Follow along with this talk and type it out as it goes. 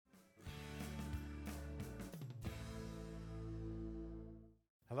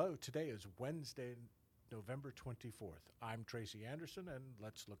Hello, today is Wednesday, November 24th. I'm Tracy Anderson, and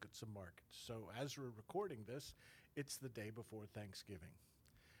let's look at some markets. So, as we're recording this, it's the day before Thanksgiving.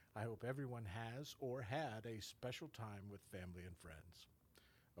 I hope everyone has or had a special time with family and friends.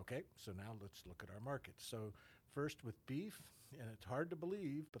 Okay, so now let's look at our markets. So, first with beef, and it's hard to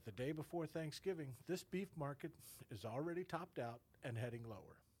believe, but the day before Thanksgiving, this beef market is already topped out and heading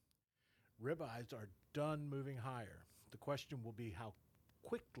lower. Ribeyes are done moving higher. The question will be how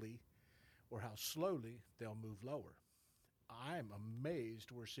quickly or how slowly they'll move lower. I'm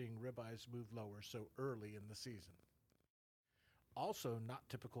amazed we're seeing ribeyes move lower so early in the season. Also, not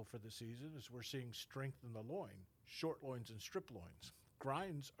typical for the season is we're seeing strength in the loin, short loins and strip loins.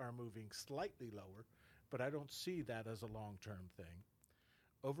 Grinds are moving slightly lower, but I don't see that as a long-term thing.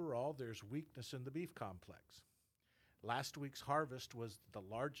 Overall, there's weakness in the beef complex. Last week's harvest was the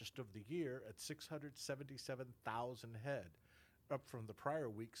largest of the year at 677,000 head, up from the prior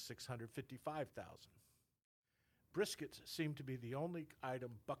week's 655,000. Briskets seem to be the only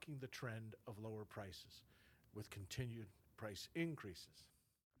item bucking the trend of lower prices, with continued price increases.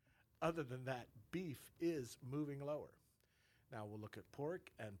 Other than that, beef is moving lower. Now we'll look at pork,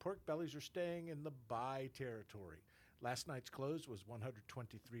 and pork bellies are staying in the buy territory. Last night's close was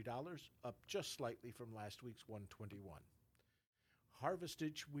 $123, up just slightly from last week's $121.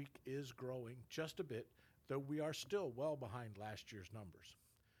 Harvestage week is growing just a bit, though we are still well behind last year's numbers.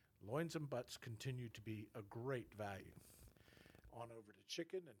 Loins and butts continue to be a great value. On over to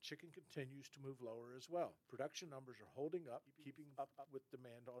chicken, and chicken continues to move lower as well. Production numbers are holding up, keeping up with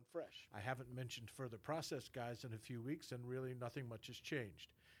demand on fresh. I haven't mentioned further processed guys in a few weeks, and really nothing much has changed.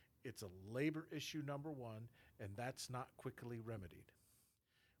 It's a labor issue, number one, and that's not quickly remedied.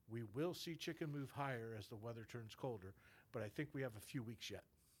 We will see chicken move higher as the weather turns colder, but I think we have a few weeks yet.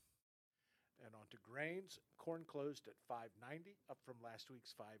 And on to grains, corn closed at $5.90, up from last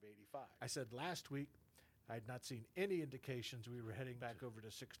week's $5.85. I said last week I had not seen any indications we were heading back over to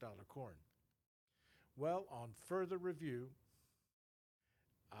 $6 corn. Well, on further review,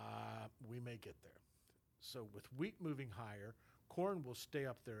 we may get there. So with wheat moving higher, corn will stay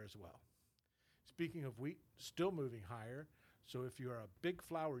up there as well. Speaking of wheat, still moving higher, so if you're a big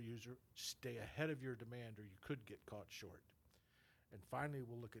flour user, stay ahead of your demand or you could get caught short. And finally,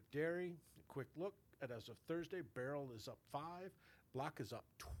 we'll look at dairy. A quick look at as of Thursday, barrel is up 5, block is up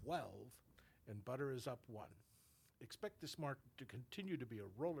 12, and butter is up 1. Expect this market to continue to be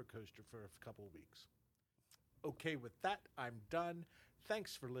a roller coaster for a couple of weeks. Okay, with that, I'm done.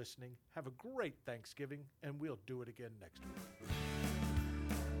 Thanks for listening. Have a great Thanksgiving, and we'll do it again next week.